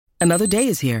Another day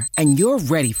is here, and you're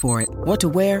ready for it. What to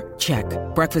wear? Check.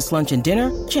 Breakfast, lunch, and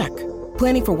dinner? Check.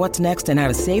 Planning for what's next and how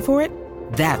to save for it?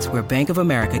 That's where Bank of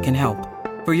America can help.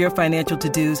 For your financial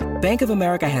to-dos, Bank of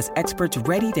America has experts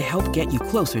ready to help get you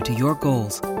closer to your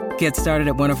goals. Get started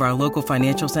at one of our local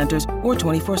financial centers or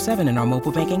 24/7 in our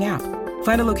mobile banking app.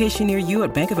 Find a location near you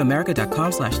at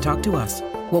bankofamerica.com/talktous.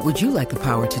 What would you like the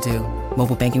power to do?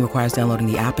 Mobile banking requires downloading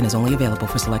the app and is only available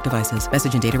for select devices.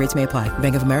 Message and data rates may apply.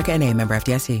 Bank of America N.A., member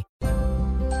FDIC.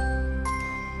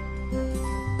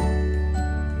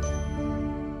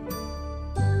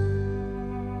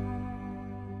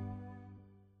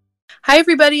 Hi,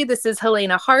 everybody. This is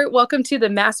Helena Hart. Welcome to the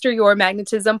Master Your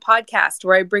Magnetism podcast,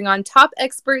 where I bring on top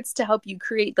experts to help you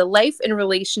create the life and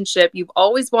relationship you've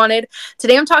always wanted.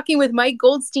 Today, I'm talking with Mike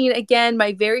Goldstein again,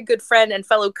 my very good friend and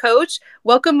fellow coach.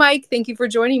 Welcome, Mike. Thank you for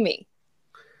joining me.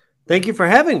 Thank you for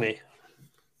having me.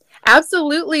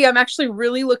 Absolutely. I'm actually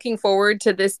really looking forward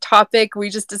to this topic.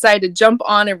 We just decided to jump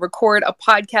on and record a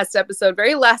podcast episode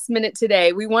very last minute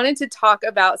today. We wanted to talk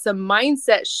about some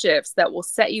mindset shifts that will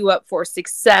set you up for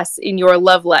success in your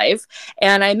love life.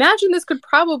 And I imagine this could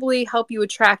probably help you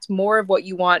attract more of what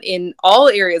you want in all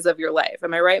areas of your life.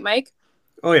 Am I right, Mike?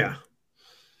 Oh, yeah.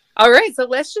 All right. So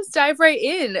let's just dive right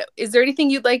in. Is there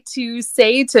anything you'd like to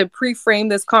say to pre-frame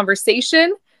this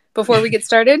conversation before we get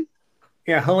started?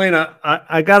 Yeah, Helena,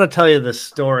 I got to tell you this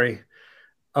story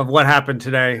of what happened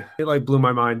today. It blew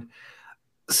my mind.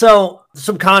 So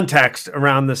some context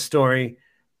around this story.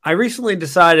 I recently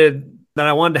decided that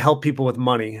I wanted to help people with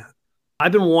money.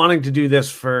 I've been wanting to do this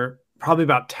for probably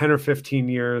about 10 or 15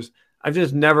 years. I've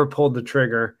just never pulled the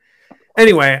trigger.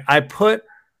 Anyway, I put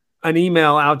an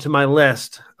email out to my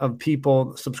list of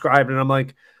people subscribed, and I'm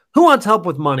like, who wants help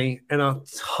with money? And a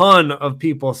ton of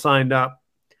people signed up.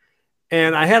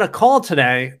 And I had a call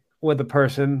today with a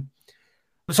person.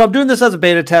 So I'm doing this as a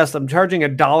beta test. I'm charging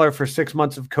 $1 for 6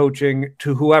 months of coaching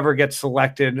to whoever gets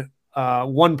selected,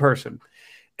 one person.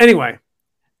 Anyway,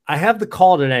 I have the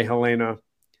call today, Helena.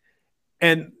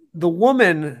 And the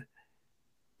woman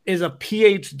is a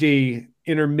PhD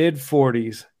in her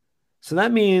mid-40s. So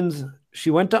that means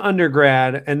she went to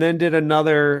undergrad and then did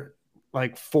another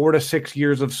 4 to 6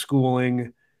 years of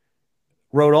schooling,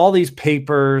 wrote all these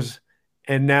papers,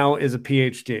 and now is a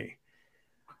PhD.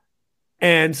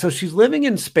 And so she's living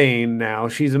in Spain now.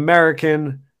 She's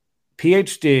American,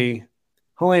 PhD.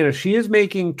 Helena, she is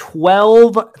making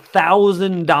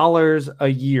 $12,000 a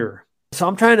year. So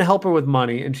I'm trying to help her with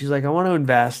money. And she's like, I want to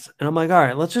invest. And I'm like, all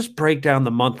right, let's just break down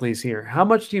the monthlies here. How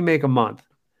much do you make a month?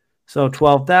 So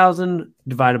 12,000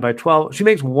 divided by 12. She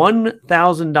makes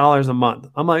 $1,000 a month.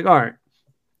 I'm like, all right,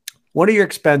 what are your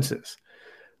expenses?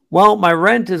 Well, my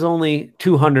rent is only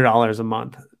 $200 a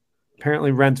month.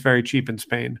 Apparently, rent's very cheap in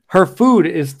Spain. Her food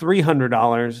is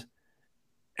 $300.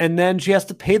 And then she has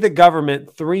to pay the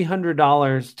government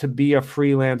 $300 to be a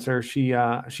freelancer.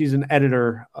 She's an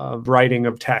editor of writing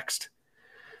of text.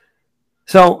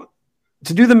 So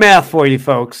to do the math for you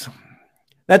folks,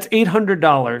 that's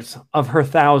 $800 of her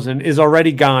 $1,000 is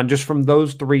already gone just from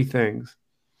those three things.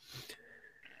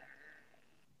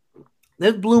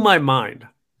 This blew my mind.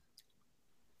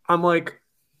 I'm like,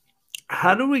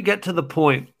 how do we get to the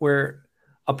point where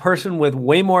a person with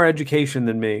way more education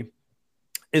than me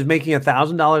is making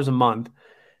 $1,000 a month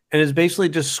and is basically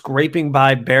just scraping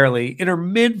by barely in her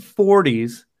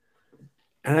mid-40s?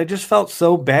 And I just felt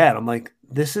so bad. I'm like,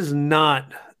 this is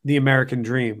not the American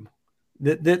dream.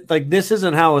 This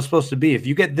isn't how it's supposed to be. If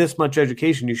you get this much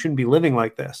education, you shouldn't be living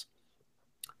like this.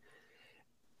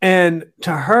 And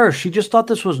to her, she just thought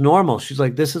this was normal. She's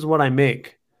like, this is what I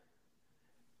make.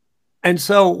 And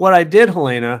so what I did,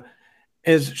 Helena,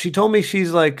 is she told me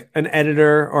she's like an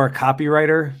editor or a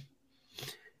copywriter.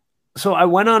 So I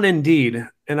went on Indeed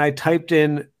and I typed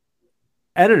in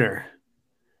editor.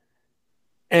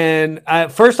 And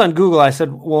first on Google, I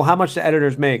said, well, how much do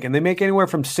editors make? And they make anywhere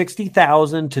from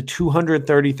 $60,000 to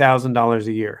 $230,000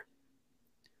 a year.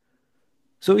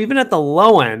 So even at the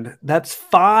low end, that's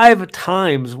 5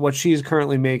 times what she's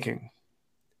currently making.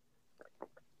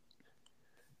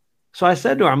 So I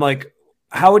said to her, I'm like,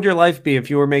 how would your life be if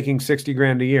you were making 60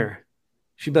 grand a year?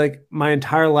 She'd be like, my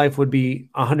entire life would be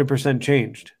 100%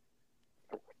 changed.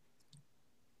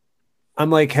 I'm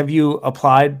like, have you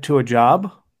applied to a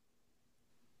job?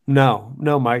 No,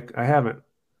 Mike, I haven't.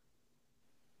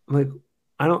 I'm like,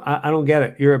 I don't get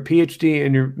it. You're a PhD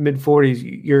in your mid 40s.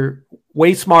 You're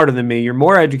way smarter than me. You're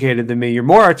more educated than me. You're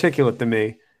more articulate than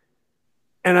me.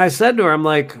 And I said to her, I'm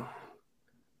like,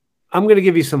 I'm going to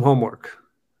give you some homework.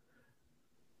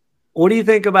 What do you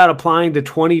think about applying to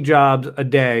 20 jobs a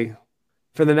day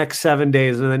for the next 7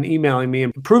 days and then emailing me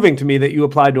and proving to me that you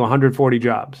applied to 140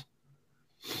 jobs?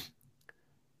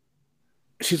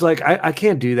 she's like, I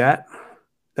can't do that.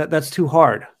 That's too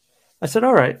hard. I said,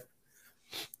 all right.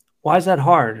 Why is that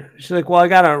hard? She's like, well, I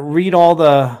got to read all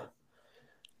the,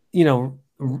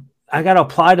 I got to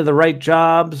apply to the right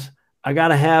jobs. I got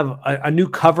to have a new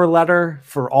cover letter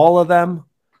for all of them.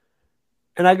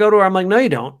 And I go to her, I'm like, no, you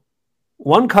don't.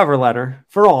 One cover letter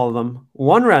for all of them,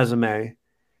 one resume,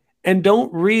 and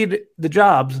don't read the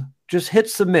jobs. Just hit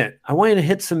submit. I want you to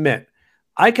hit submit.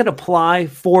 I could apply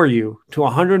for you to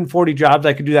 140 jobs.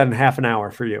 I could do that in half an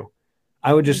hour for you.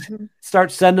 I would just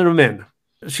start sending them in.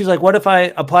 She's like, what if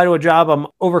I apply to a job I'm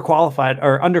overqualified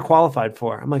or underqualified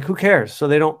for? I'm like, who cares? So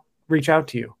they don't reach out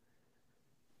to you.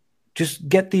 Just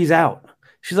get these out.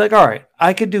 She's like, all right,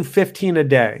 I could do 15 a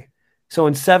day. So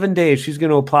in 7 days, she's going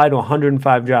to apply to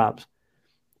 105 jobs.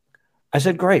 I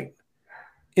said, great.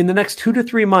 In the next 2 to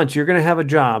 3 months, you're going to have a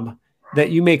job that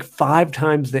you make 5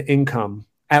 times the income,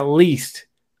 at least,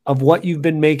 of what you've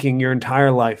been making your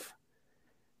entire life.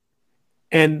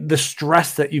 And the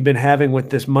stress that you've been having with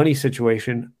this money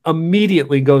situation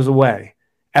immediately goes away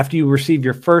after you receive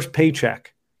your first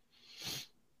paycheck.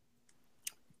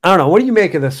 I don't know. What do you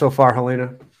make of this so far,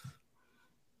 Helena?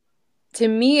 To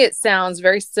me, it sounds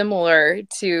very similar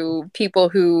to people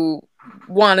who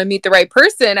want to meet the right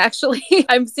person. Actually,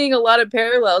 I'm seeing a lot of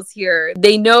parallels here.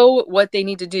 They know what they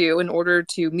need to do in order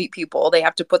to meet people. They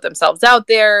have to put themselves out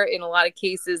there. In a lot of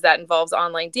cases, that involves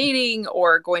online dating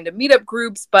or going to meetup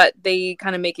groups, but they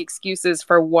kind of make excuses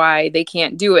for why they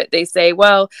can't do it. They say,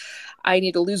 well, I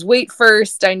need to lose weight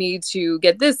first. I need to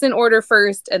get this in order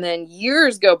first. And then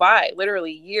years go by,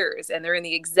 literally years, and they're in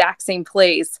the exact same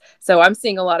place. So I'm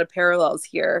seeing a lot of parallels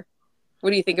here. What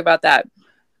do you think about that?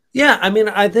 Yeah, I mean,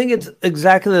 I think it's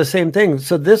exactly the same thing.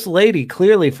 So this lady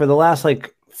clearly for the last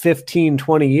 15,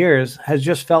 20 years has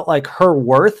just felt like her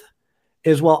worth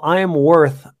is, well, I am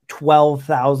worth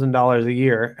 $12,000 a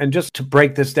year. And just to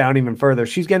break this down even further,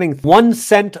 she's getting 1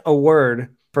 cent a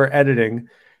word for editing.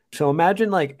 So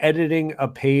imagine editing a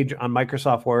page on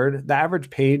Microsoft Word. The average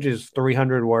page is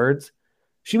 300 words.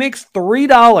 She makes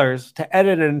 $3 to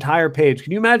edit an entire page.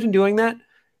 Can you imagine doing that?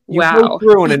 You go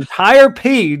through an entire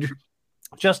page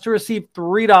just to receive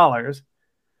 $3.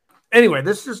 Anyway,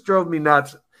 this just drove me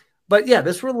nuts. But yeah,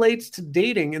 this relates to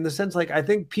dating in the sense, I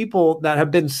think people that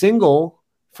have been single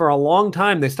for a long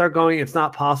time, they start going, it's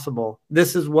not possible.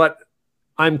 This is what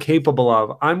I'm capable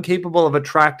of. I'm capable of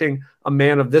attracting a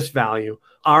man of this value.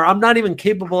 Or I'm not even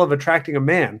capable of attracting a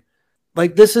man.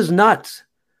 This is nuts.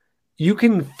 You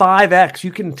can 5x,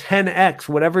 you can 10x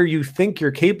whatever you think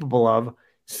you're capable of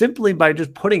simply by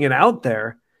just putting it out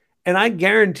there. And I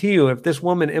guarantee you, if this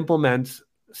woman implements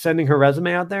sending her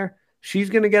resume out there, she's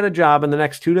going to get a job in the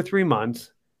next 2 to 3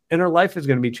 months and her life is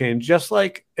going to be changed. Just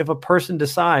like if a person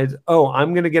decides, oh,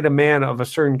 I'm going to get a man of a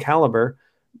certain caliber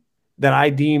that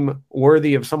I deem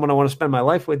worthy of someone I want to spend my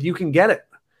life with, you can get it.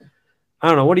 I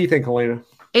don't know. What do you think, Helena?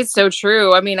 It's so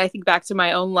true. I mean, I think back to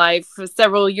my own life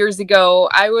several years ago.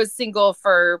 I was single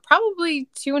for probably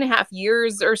 2.5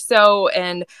 years or so.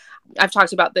 And I've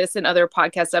talked about this in other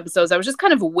podcast episodes. I was just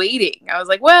kind of waiting. I was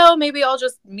like, well, maybe I'll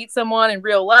just meet someone in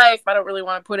real life. I don't really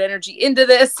want to put energy into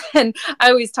this. And I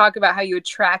always talk about how you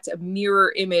attract a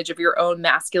mirror image of your own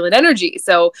masculine energy.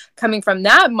 So coming from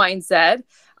that mindset,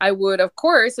 I would, of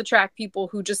course, attract people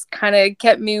who just kind of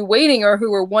kept me waiting or who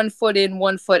were 1 foot in,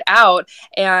 1 foot out.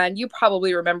 And you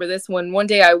probably remember this when one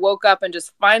day I woke up and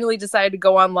just finally decided to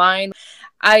go online.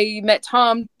 I met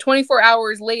Tom 24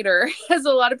 hours later, as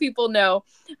a lot of people know.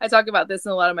 I talk about this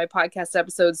in a lot of my podcast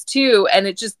episodes too. And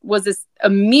it just was this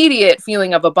immediate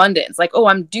feeling of abundance. Oh,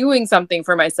 I'm doing something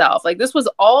for myself. This was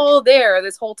all there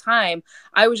this whole time.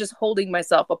 I was just holding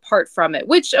myself apart from it,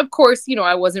 which of course,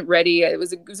 I wasn't ready. It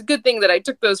was a good thing that I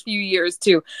took those few years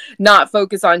to not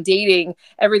focus on dating.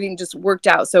 Everything just worked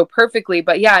out so perfectly.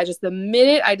 But yeah, just the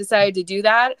minute I decided to do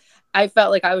that, I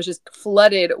felt like I was just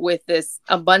flooded with this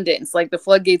abundance, the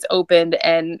floodgates opened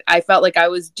and I felt like I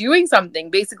was doing something.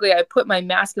 Basically, I put my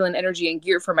masculine energy in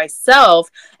gear for myself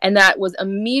and that was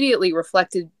immediately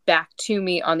reflected back to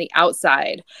me on the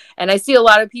outside. And I see a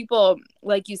lot of people,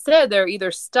 like you said, they're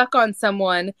either stuck on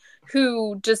someone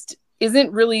who just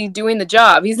isn't really doing the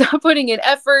job. He's not putting in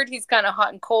effort. He's kind of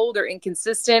hot and cold or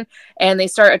inconsistent. And they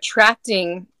start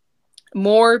attracting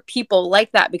more people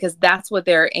like that because that's what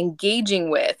they're engaging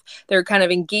with. They're kind of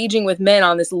engaging with men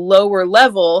on this lower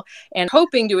level and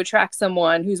hoping to attract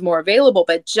someone who's more available,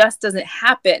 but just doesn't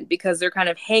happen because they're kind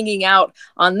of hanging out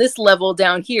on this level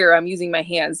down here. I'm using my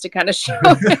hands to kind of show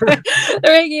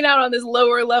they're hanging out on this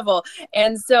lower level.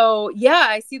 And so, yeah,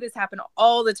 I see this happen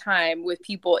all the time with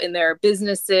people in their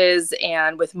businesses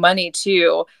and with money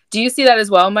too. Do you see that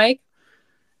as well, Mike?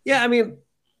 Yeah, I mean,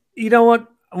 you know what?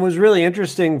 was really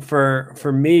interesting for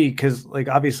me because like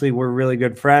obviously we're really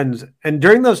good friends. And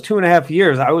during those 2.5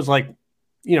 years, I was like,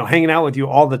 hanging out with you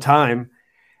all the time.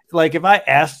 Like if I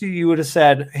asked you, you would have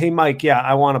said, "Hey, Mike, yeah,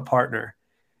 I want a partner."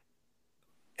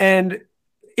 And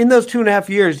in those 2.5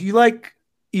 years,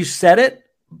 you said it,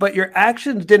 but your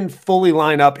actions didn't fully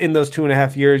line up in those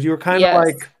 2.5 years. You were kind of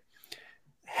like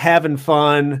having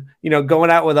fun,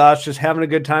 going out with us, just having a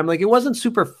good time. Like it wasn't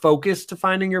super focused to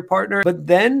finding your partner, but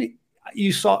then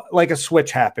you saw like a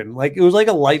switch happen. Like it was like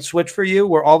a light switch for you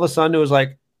where all of a sudden it was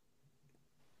like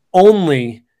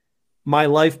only my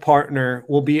life partner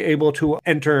will be able to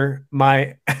enter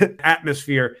my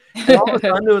atmosphere. And all of a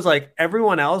sudden it was like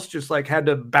everyone else just like had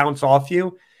to bounce off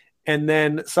you. And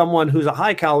then someone who's a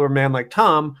high caliber man like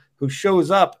Tom, who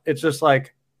shows up, it's just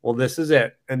like, well, this is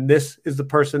it. And this is the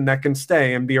person that can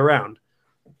stay and be around.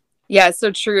 Yeah, it's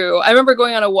so true. I remember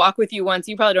going on a walk with you once.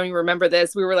 You probably don't even remember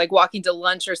this. We were like walking to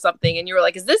lunch or something. And you were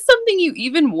like, is this something you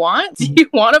even want? Do you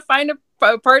want to find a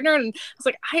partner? And I was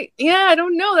like, I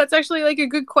don't know. That's actually like a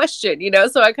good question,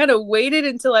 So I kind of waited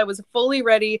until I was fully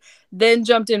ready, then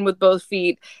jumped in with both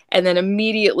feet. And then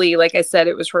immediately, like I said,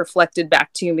 it was reflected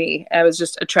back to me. I was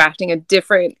just attracting a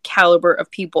different caliber of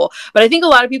people. But I think a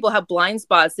lot of people have blind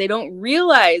spots. They don't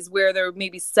realize where they're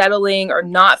maybe settling or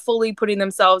not fully putting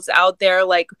themselves out there.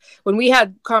 Like when we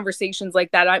had conversations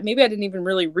like that, maybe I didn't even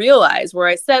really realize where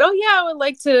I said, oh yeah, I would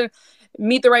like to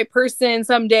meet the right person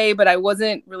someday, but I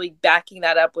wasn't really backing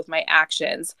that up with my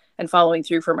actions and following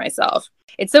through for myself.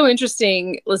 It's so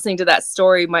interesting listening to that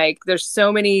story, Mike. There's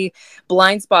so many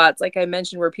blind spots, like I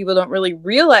mentioned, where people don't really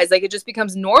realize, like it just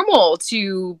becomes normal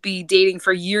to be dating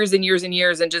for years and years and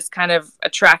years and just kind of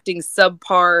attracting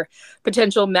subpar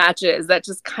potential matches. That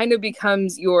just kind of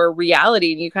becomes your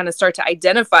reality. And you kind of start to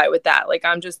identify with that. Like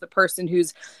I'm just the person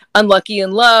who's unlucky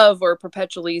in love or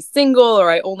perpetually single,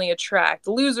 or I only attract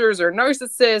losers or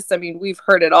narcissists. I mean, we've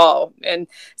heard it all and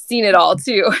seen it all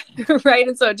too, right?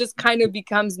 And so it just kind of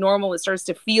becomes normal. It starts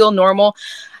to feel normal.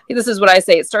 This is what I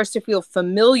say. It starts to feel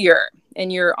familiar,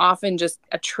 and you're often just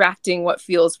attracting what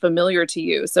feels familiar to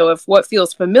you. So if what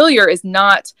feels familiar is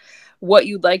not what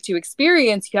you'd like to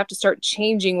experience, you have to start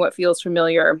changing what feels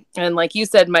familiar. And like you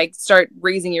said, Mike, start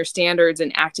raising your standards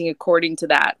and acting according to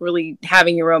that, really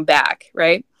having your own back,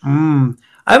 right? I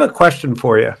have a question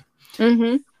for you.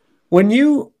 Mm-hmm.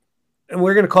 And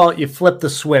we're going to call it, you flip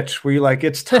the switch where you're like,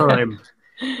 it's time.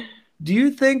 Do you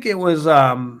think it was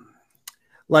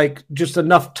like just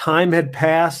enough time had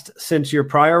passed since your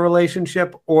prior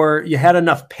relationship, or you had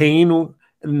enough pain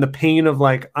and the pain of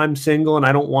like, I'm single and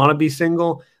I don't want to be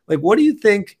single? Like, what do you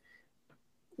think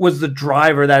was the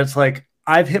driver that it's like,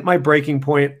 I've hit my breaking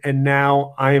point and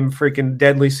now I am freaking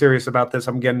deadly serious about this.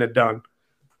 I'm getting it done.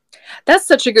 That's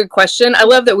such a good question. I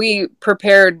love that we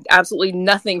prepared absolutely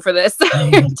nothing for this.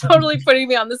 You're totally putting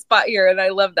me on the spot here. And I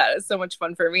love that. It's so much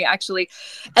fun for me, actually.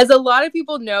 As a lot of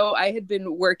people know, I had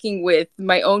been working with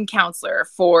my own counselor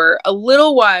for a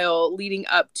little while leading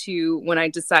up to when I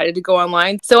decided to go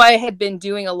online. So I had been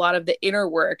doing a lot of the inner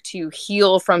work to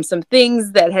heal from some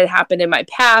things that had happened in my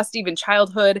past, even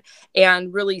childhood,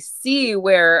 and really see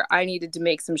where I needed to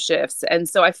make some shifts. And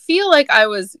so I feel like I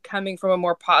was coming from a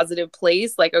more positive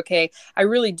place. Like, okay, I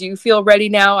really do feel ready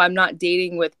now. I'm not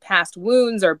dating with past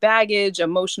wounds or baggage,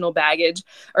 emotional baggage,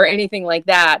 or anything like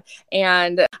that.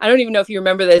 And I don't even know if you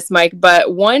remember this, Mike,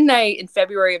 but one night in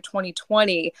February of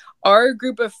 2020, our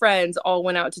group of friends all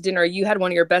went out to dinner. You had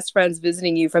one of your best friends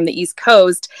visiting you from the East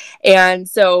Coast. And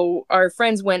so our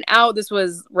friends went out. This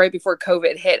was right before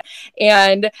COVID hit.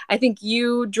 And I think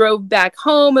you drove back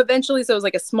home eventually. So it was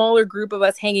like a smaller group of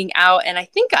us hanging out. And I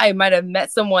think I might have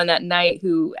met someone that night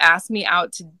who asked me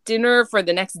out to dinner for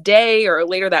the next day or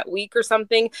later that week or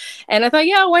something. And I thought,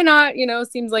 yeah, why not?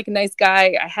 Seems like a nice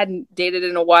guy. I hadn't dated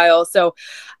in a while. So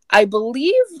I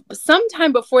believe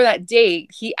sometime before that date,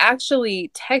 he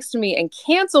actually texted me and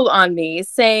canceled on me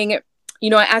saying,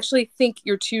 I actually think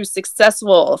you're too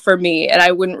successful for me and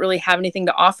I wouldn't really have anything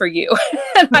to offer you.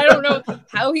 And I don't know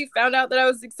how he found out that I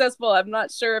was successful. I'm not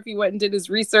sure if he went and did his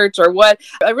research or what.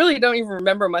 I really don't even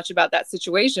remember much about that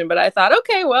situation, but I thought,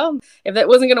 okay, well, if that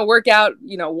wasn't going to work out,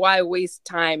 why waste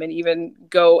time and even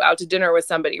go out to dinner with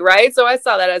somebody, right? So I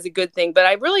saw that as a good thing, but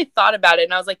I really thought about it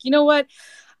and I was like, you know what?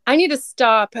 I need to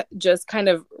stop just kind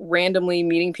of randomly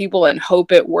meeting people and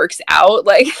hope it works out.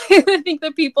 Like, I think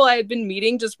the people I had been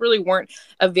meeting just really weren't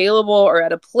available or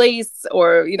at a place,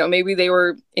 or, maybe they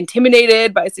were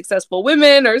intimidated by successful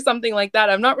women or something like that.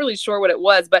 I'm not really sure what it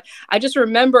was, but I just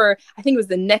remember, I think it was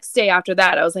the next day after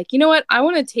that, I was like, you know what? I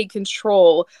want to take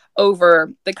control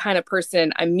over the kind of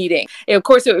person I'm meeting. And of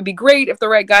course, it would be great if the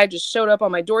right guy just showed up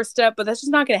on my doorstep, but that's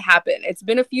just not going to happen. It's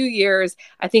been a few years.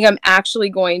 I think I'm actually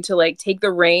going to take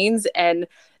the reins and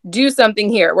do something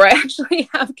here where I actually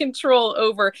have control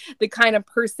over the kind of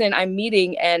person I'm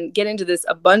meeting and get into this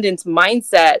abundance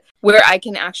mindset where I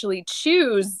can actually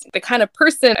choose the kind of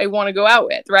person I want to go out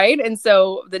with, right? And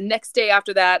so the next day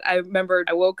after that, I remember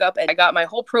I woke up and I got my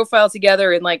whole profile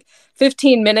together in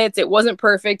 15 minutes. It wasn't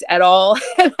perfect at all.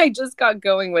 And I just got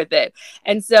going with it.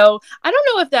 And so I don't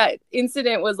know if that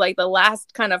incident was the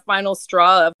last kind of final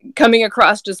straw of coming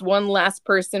across just one last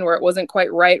person where it wasn't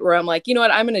quite right, where I'm like, you know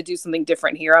what, I'm going to do something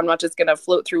different here. I'm not just going to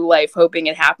float through life hoping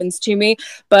it happens to me.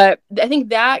 But I think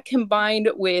that combined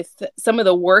with some of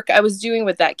the work I was doing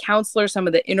with that counselor, some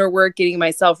of the inner work, getting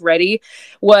myself ready,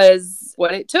 was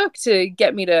what it took to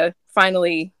get me to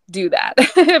finally do that,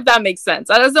 if that makes sense.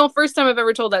 That's the first time I've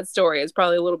ever told that story. It's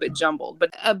probably a little bit jumbled,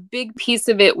 but a big piece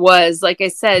of it was, like I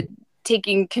said,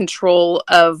 taking control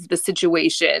of the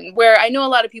situation, where I know a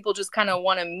lot of people just kind of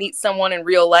want to meet someone in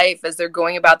real life as they're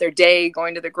going about their day,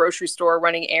 going to the grocery store,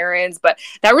 running errands, but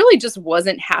that really just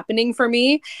wasn't happening for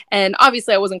me. And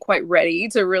obviously I wasn't quite ready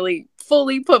to really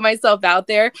fully put myself out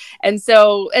there. And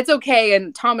so it's okay.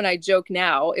 And Tom and I joke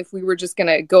now, if we were just going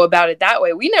to go about it that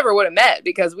way, we never would have met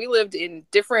because we lived in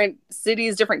different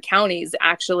cities, different counties,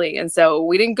 actually. And so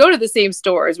we didn't go to the same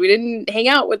stores. We didn't hang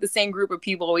out with the same group of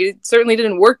people. We certainly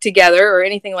didn't work together or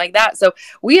anything like that. So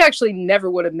we actually never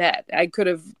would have met. I could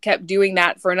have kept doing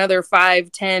that for another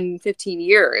 5, 10, 15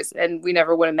 years, and we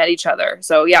never would have met each other.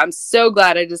 So yeah, I'm so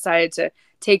glad I decided to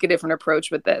take a different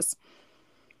approach with this.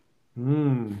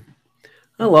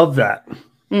 I love that.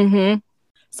 Mm-hmm.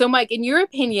 So, Mike, in your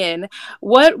opinion,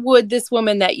 what would this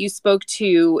woman that you spoke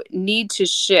to need to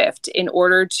shift in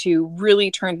order to really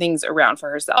turn things around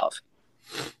for herself?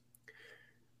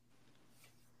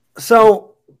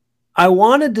 So I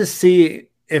wanted to see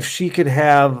if she could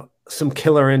have some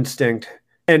killer instinct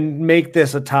and make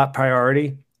this a top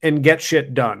priority and get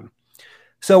shit done.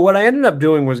 So what I ended up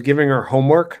doing was giving her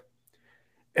homework.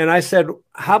 And I said,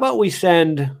 how about we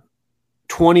send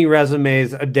 20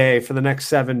 resumes a day for the next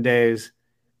 7 days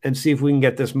and see if we can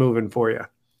get this moving for you.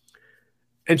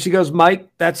 And she goes, Mike,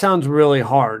 that sounds really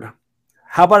hard.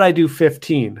 How about I do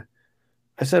 15?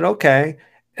 I said, okay.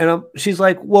 And she's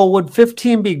like, well, would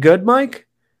 15 be good, Mike?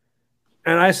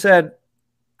 And I said,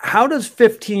 how does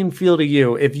 15 feel to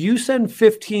you? If you send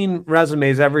 15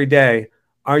 resumes every day,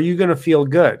 are you going to feel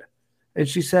good? And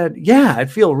she said, yeah, I'd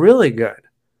feel really good.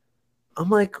 I'm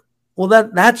like, well,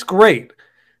 that's great.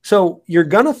 So you're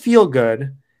going to feel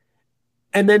good.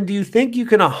 And then do you think you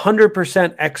can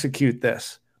 100% execute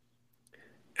this?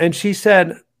 And she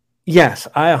said, yes,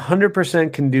 I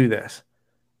 100% can do this.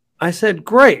 I said,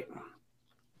 great.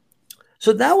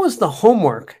 So that was the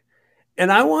homework.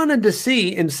 And I wanted to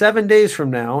see in 7 days from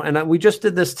now, and we just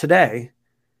did this today,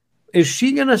 is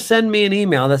she going to send me an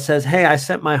email that says, hey, I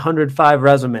sent my 105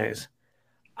 resumes?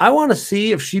 I want to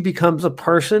see if she becomes a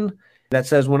person that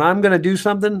says, when I'm going to do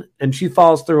something and she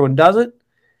follows through and does it.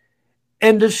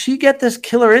 And does she get this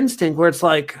killer instinct where it's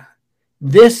like,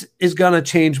 this is going to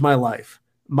change my life?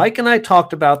 Mike and I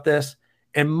talked about this,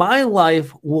 and my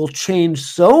life will change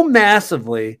so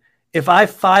massively if I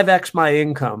 5X my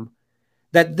income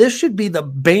that this should be the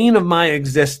bane of my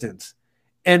existence.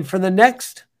 And for the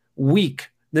next week,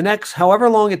 the next however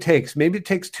long it takes, maybe it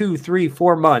takes 2, 3,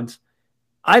 4 months,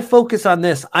 I focus on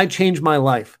this. I change my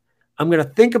life. I'm going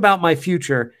to think about my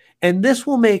future, and this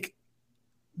will make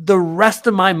the rest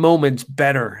of my moments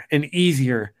better and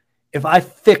easier. If I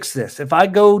fix this, if I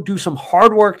go do some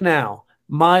hard work now,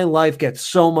 my life gets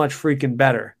so much freaking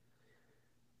better.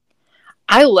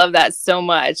 I love that so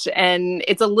much. And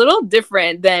it's a little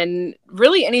different than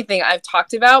really anything I've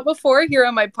talked about before here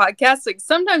on my podcast. Like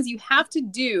sometimes you have to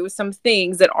do some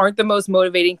things that aren't the most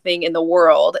motivating thing in the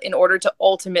world in order to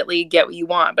ultimately get what you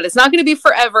want. But it's not going to be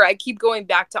forever. I keep going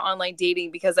back to online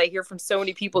dating because I hear from so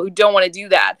many people who don't want to do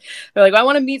that. They're like, I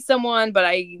want to meet someone, but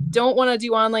I don't want to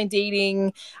do online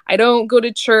dating. I don't go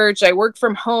to church. I work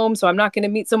from home, so I'm not going to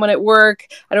meet someone at work.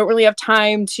 I don't really have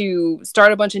time to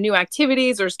start a bunch of new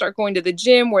activities or start going to the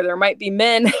gym where there might be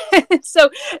men. So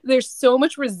there's so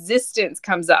much resistance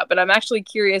comes up, and I'm actually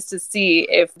curious to see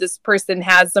if this person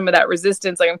has some of that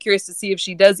resistance. Like I'm curious to see if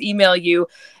she does email you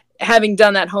having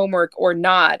done that homework or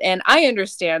not. And I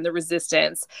understand the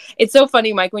resistance. It's so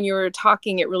funny, Mike, when you were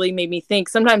talking, it really made me think.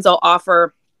 Sometimes I'll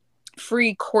offer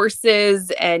free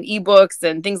courses and ebooks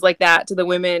and things like that to the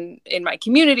women in my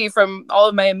community from all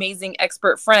of my amazing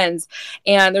expert friends.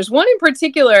 And there's one in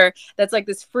particular that's like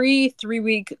this free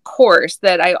 3-week course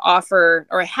that I offer,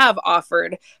 or I have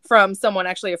offered, from someone,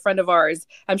 actually a friend of ours.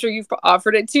 I'm sure you've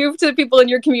offered it to people in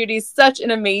your community. Such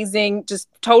an amazing, just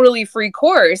totally free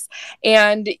course.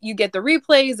 And you get the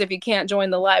replays if you can't join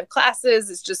the live classes.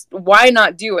 It's just, why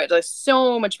not do it? There's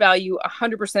so much value,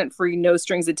 100% free, no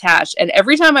strings attached. And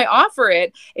every time I offer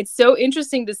it, it's so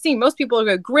interesting to see. Most people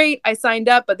go, great, I signed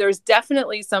up, but there's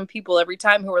definitely some people every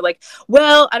time who are like,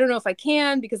 well, I don't know if I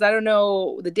can because I don't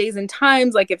know the days and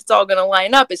times, like if it's all going to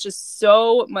line up. It's just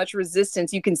so much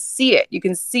resistance. You can see it. You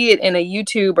can see it in a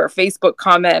YouTube or Facebook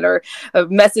comment or a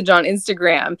message on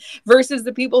Instagram, versus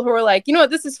the people who are like, you know what,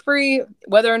 this is free.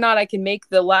 Whether or not I can make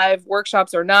the live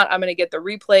workshops or not, I'm going to get the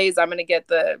replays. I'm going to get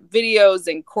the videos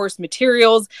and course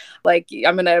materials. Like,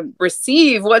 I'm going to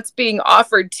receive what's being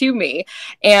offered to me.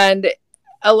 And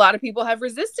a lot of people have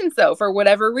resistance, though, for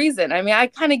whatever reason. I mean, I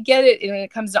kind of get it when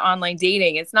it comes to online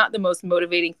dating. It's not the most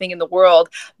motivating thing in the world,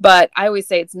 but I always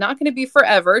say it's not going to be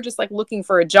forever, just like looking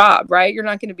for a job, right? You're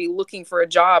not going to be looking for a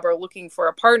job or looking for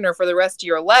a partner for the rest of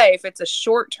your life. It's a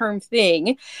short-term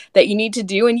thing that you need to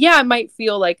do. And yeah, it might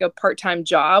feel like a part-time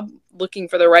job, looking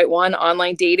for the right one,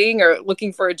 online dating, or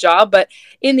looking for a job. But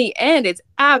in the end, it's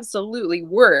absolutely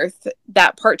worth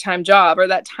that part-time job or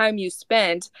that time you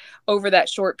spent over that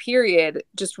short period,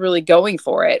 just really going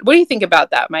for it. What do you think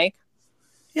about that, Mike?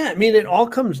 Yeah, I mean, it all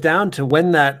comes down to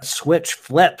when that switch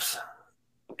flips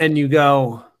and you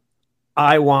go,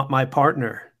 I want my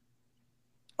partner.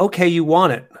 Okay, you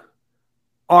want it.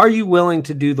 Are you willing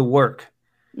to do the work?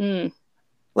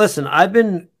 Listen, I've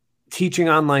been teaching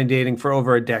online dating for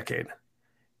over a decade.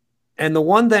 And the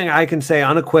one thing I can say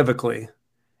unequivocally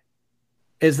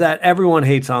is that everyone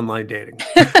hates online dating.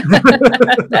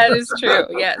 That is true.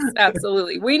 Yes,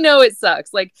 absolutely. We know it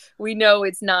sucks. Like, we know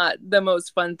it's not the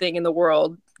most fun thing in the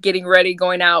world, getting ready,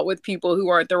 going out with people who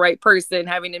aren't the right person,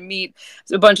 having to meet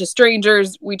a bunch of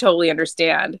strangers. We totally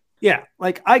understand. Yeah,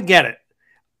 like, I get it.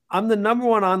 I'm the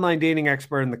 #1 online dating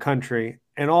expert in the country,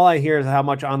 and all I hear is how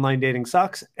much online dating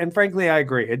sucks. And frankly, I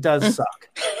agree. It does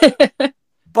suck.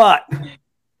 But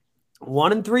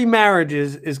 1 in 3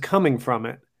 marriages is coming from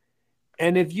it.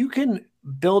 And if you can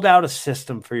build out a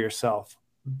system for yourself,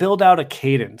 build out a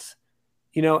cadence,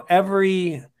 you know,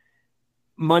 every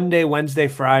Monday, Wednesday,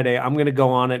 Friday, I'm going to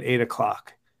go on at 8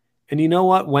 o'clock. And you know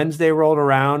what? Wednesday rolled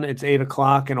around, it's 8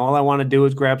 o'clock, and all I want to do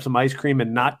is grab some ice cream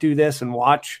and not do this and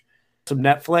watch some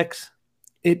Netflix.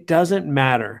 It doesn't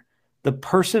matter. The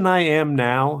person I am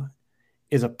now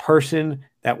is a person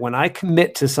that when I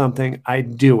commit to something, I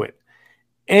do it.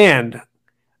 And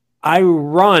I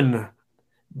run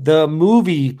the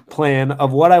movie plan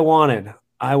of what I wanted.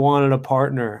 I wanted a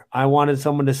partner. I wanted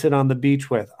someone to sit on the beach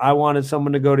with. I wanted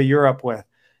someone to go to Europe with.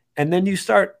 And then you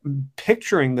start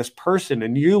picturing this person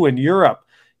and you in Europe.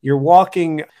 You're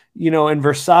walking, you know, in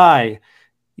Versailles.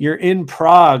 You're in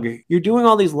Prague. You're doing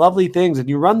all these lovely things and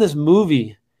you run this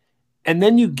movie. And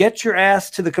then you get your ass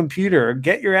to the computer or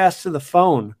get your ass to the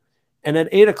phone. And at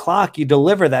 8 o'clock, you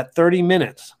deliver that 30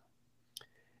 minutes.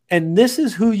 And this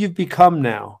is who you've become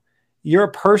now. You're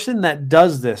a person that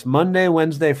does this Monday,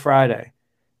 Wednesday, Friday.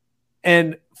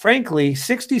 And frankly,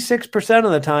 66%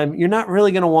 of the time, you're not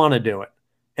really going to want to do it.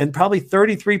 And probably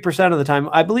 33% of the time,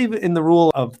 I believe in the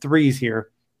rule of threes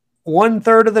here,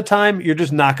 1/3 of the time, you're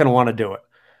just not going to want to do it.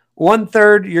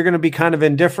 1/3, you're going to be kind of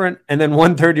indifferent. And then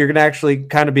 1/3, you're going to actually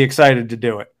kind of be excited to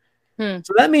do it.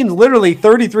 So that means literally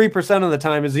 33% of the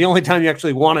time is the only time you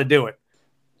actually want to do it.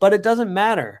 But it doesn't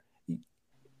matter.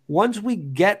 Once we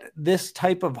get this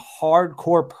type of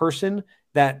hardcore person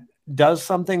that does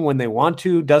something when they want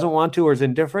to, doesn't want to, or is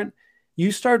indifferent,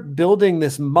 you start building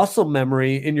this muscle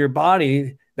memory in your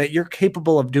body that you're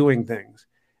capable of doing things.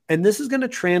 And this is going to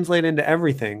translate into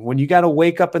everything. When you got to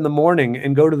wake up in the morning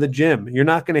and go to the gym, you're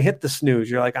not going to hit the snooze.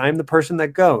 You're like, I'm the person that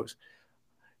goes.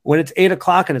 When it's 8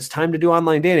 o'clock and it's time to do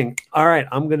online dating, all right,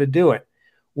 I'm going to do it.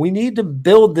 We need to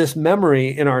build this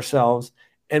memory in ourselves.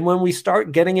 And when we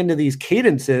start getting into these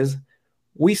cadences,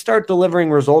 we start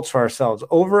delivering results for ourselves.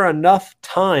 Over enough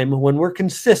time, when we're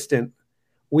consistent,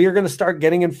 we are going to start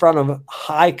getting in front of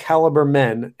high caliber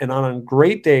men and on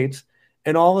great dates.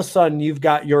 And all of a sudden, you've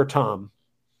got your Tom.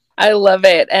 I love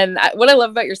it. And what I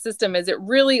love about your system is it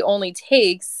really only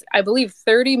takes, I believe,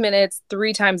 30 minutes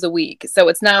 3 times a week. So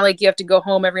it's not like you have to go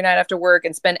home every night after work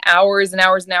and spend hours and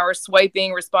hours and hours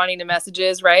swiping, responding to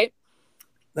messages, right?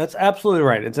 That's absolutely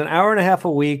right. It's an hour and a half a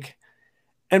week.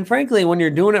 And frankly, when you're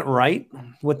doing it right,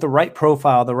 with the right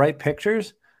profile, the right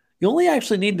pictures, you only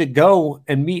actually need to go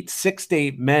and meet 6 to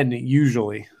 8 men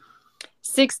usually.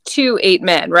 6 to 8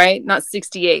 men, right? Not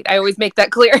 68. I always make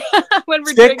that clear when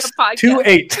we're doing a podcast. 6 to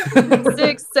 8.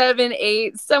 6, 7,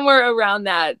 8, somewhere around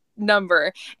that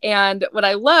number. And what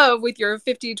I love with your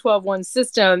 50-12-1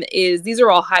 system is these are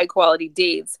all high quality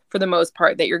dates for the most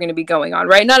part that you're going to be going on,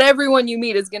 right? Not everyone you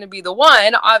meet is going to be the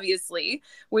one, obviously,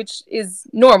 which is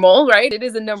normal, right? It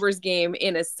is a numbers game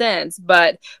in a sense.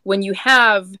 But when you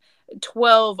have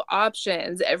 12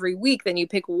 options every week, then you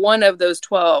pick one of those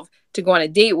 12 to go on a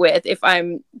date with, if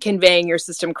I'm conveying your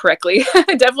system correctly.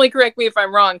 Definitely correct me if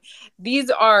I'm wrong. These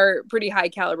are pretty high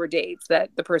caliber dates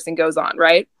that the person goes on,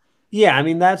 right? Yeah, I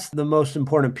mean, that's the most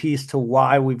important piece to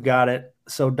why we've got it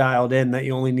so dialed in that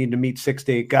you only need to meet 6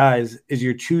 to 8 guys is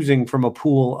you're choosing from a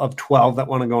pool of 12 that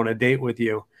want to go on a date with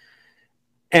you.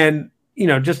 And,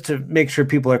 just to make sure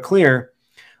people are clear,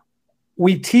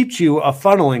 we teach you a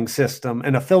funneling system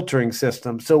and a filtering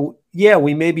system. So yeah,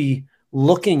 we may be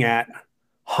looking at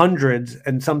hundreds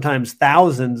and sometimes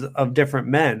thousands of different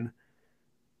men,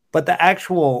 but the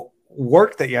actual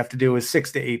work that you have to do is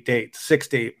 6 to 8 dates, 6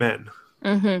 to 8 men.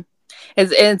 Mm-hmm.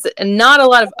 It's not a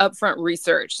lot of upfront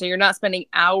research. So you're not spending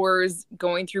hours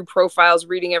going through profiles,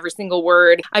 reading every single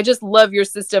word. I just love your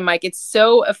system, Mike. It's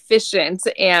so efficient.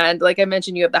 And like I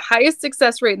mentioned, you have the highest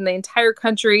success rate in the entire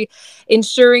country,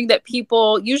 ensuring that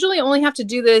people usually only have to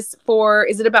do this for,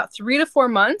 is it about 3 to 4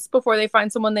 months before they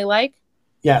find someone they like?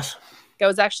 Yes. I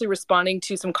was actually responding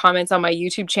to some comments on my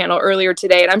YouTube channel earlier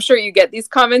today, and I'm sure you get these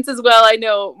comments as well. I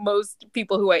know most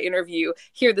people who I interview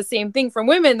hear the same thing from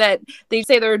women, that they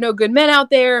say there are no good men out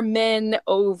there. Men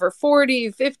over 40,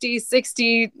 50,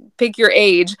 60, pick your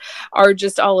age, are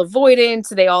just all avoidant.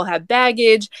 They all have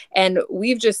baggage. And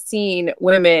we've just seen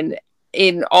women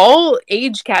in all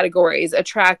age categories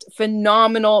attract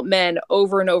phenomenal men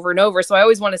over and over and over. So I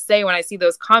always want to say, when I see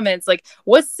those comments, like,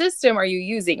 what system are you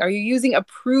using? Are you using a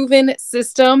proven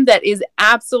system that is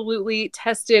absolutely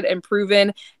tested and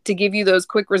proven to give you those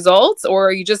quick results? Or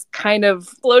are you just kind of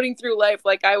floating through life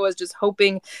like I was, just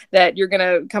hoping that you're going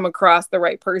to come across the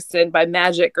right person by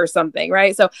magic or something,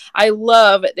 right? So I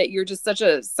love that you're just such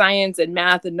a science and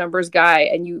math and numbers guy,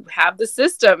 and you have the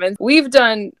system. And we've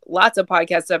done lots of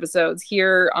podcast episodes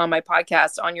here on my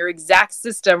podcast on your exact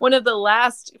system. One of the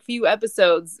last few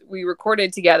episodes we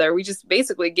recorded together, we just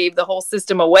basically gave the whole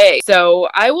system away. So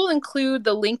I will include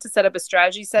the link to set up a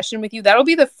strategy session with you. That'll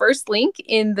be the first link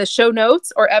in the show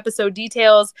notes or episode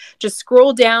details. Just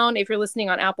scroll down if you're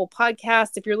listening on Apple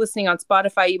Podcasts. If you're listening on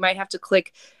Spotify, you might have to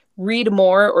click read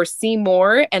more or see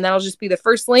more, and that'll just be the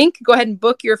first link. Go ahead and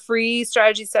book your free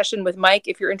strategy session with Mike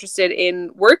if you're interested in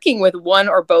working with one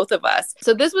or both of us.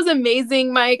 So this was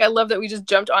amazing, Mike. I love that we just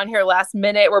jumped on here last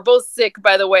minute. We're both sick,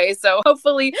 by the way, so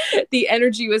hopefully the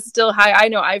energy was still high. I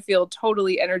know I feel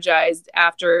totally energized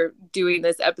after doing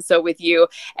this episode with you,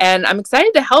 and I'm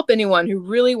excited to help anyone who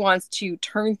really wants to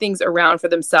turn things around for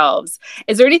themselves.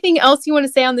 Is there anything else you want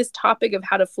to say on this topic of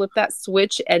how to flip that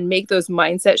switch and make those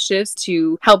mindset shifts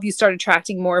to help you start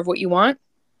attracting more of what you want?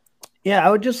 Yeah,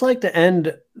 I would just like to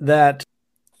end that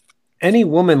any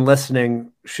woman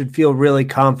listening should feel really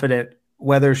confident,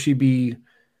 whether she be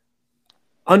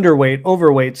underweight,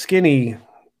 overweight, skinny,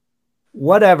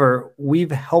 whatever.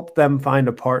 We've helped them find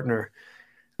a partner.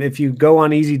 If you go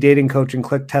on Easy Dating Coach and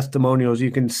click testimonials,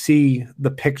 you can see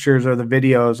the pictures or the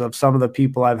videos of some of the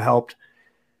people I've helped.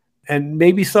 And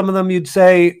maybe some of them you'd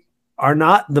say are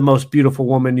not the most beautiful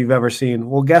woman you've ever seen.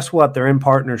 Well, guess what? They're in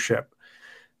partnership.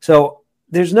 So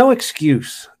there's no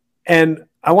excuse. And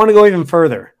I want to go even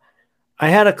further. I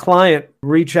had a client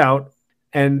reach out,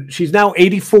 and she's now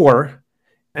 84,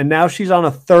 and now she's on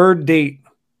a third date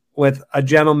with a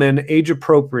gentleman, age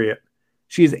appropriate.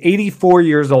 She's 84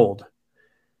 years old.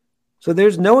 So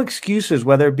there's no excuses,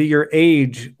 whether it be your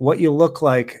age, what you look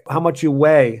like, how much you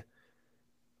weigh.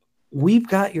 We've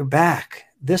got your back.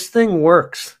 This thing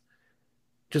works.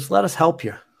 Just let us help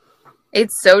you.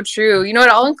 It's so true. You know what?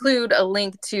 I'll include a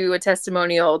link to a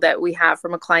testimonial that we have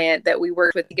from a client that we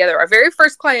worked with together. Our very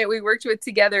first client we worked with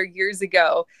together years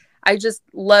ago. I just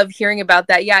love hearing about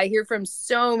that. Yeah, I hear from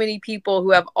so many people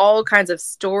who have all kinds of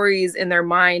stories in their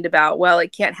mind about, well,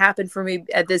 it can't happen for me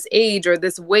at this age or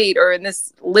this weight or in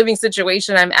this living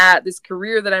situation I'm at, this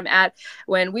career that I'm at,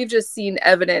 when we've just seen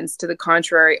evidence to the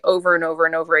contrary over and over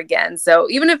and over again. So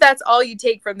even if that's all you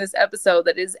take from this episode,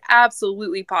 that is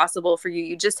absolutely possible for you.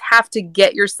 You just have to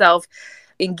get yourself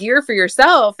in gear for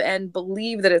yourself and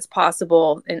believe that it's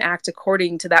possible and act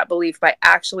according to that belief by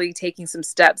actually taking some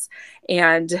steps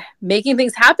and making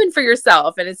things happen for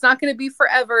yourself. And it's not going to be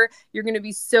forever. You're going to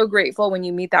be so grateful when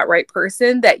you meet that right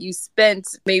person that you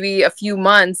spent maybe a few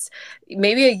months,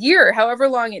 maybe a year, however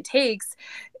long it takes,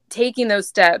 taking those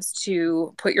steps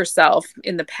to put yourself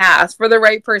in the path for the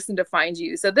right person to find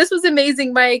you. So this was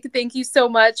amazing, Mike. Thank you so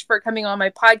much for coming on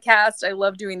my podcast. I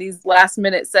love doing these last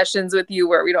minute sessions with you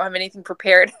where we don't have anything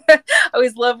prepared. I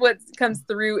always love what comes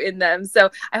through in them. So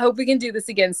I hope we can do this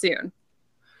again soon.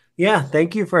 Yeah,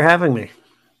 thank you for having me.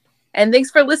 And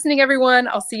thanks for listening, everyone.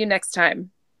 I'll see you next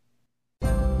time.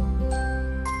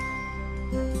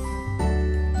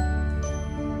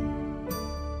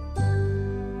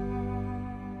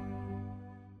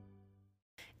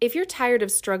 If you're tired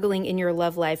of struggling in your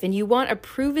love life and you want a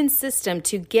proven system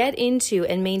to get into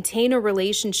and maintain a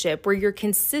relationship where you're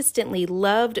consistently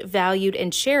loved, valued,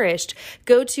 and cherished,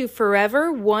 go to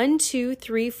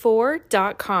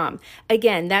forever1234.com.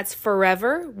 Again, that's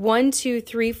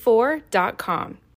forever1234.com.